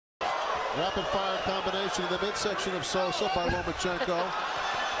Rapid fire combination in the midsection of Sosa by Lomachenko.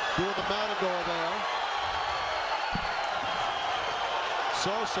 Doing the Matador there.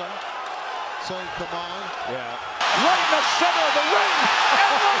 Sosa saying, come on. Yeah. Right in the center of the ring.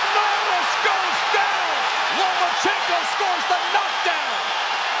 And Linares goes down. Lomachenko scores the knockdown.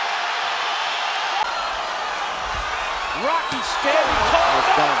 Rocky steady.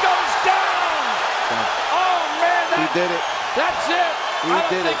 Goes down. Oh, man. He did it. That's it. I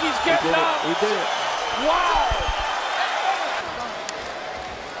don't think he's getting up. He did it. Wow.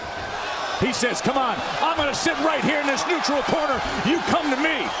 He says, come on, I'm going to sit right here in this neutral corner. You come to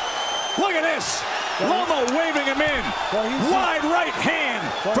me. Look at this. Loma waving him in. Wide right hand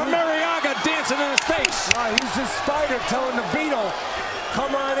from Mariaga dancing in his face. He's the spider telling the beetle,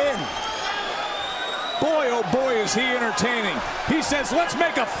 come on in. Boy, oh boy, is he entertaining. He says, let's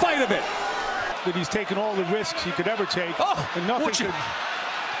make a fight of it. That he's taken all the risks he could ever take. And nothing could...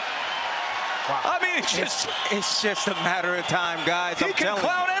 Wow. I mean, it's just a matter of time, guys. He can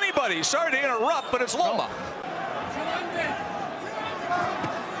clown anybody. Sorry to interrupt, but it's Loma.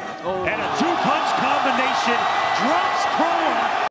 And a two-punch combination drops Crawford.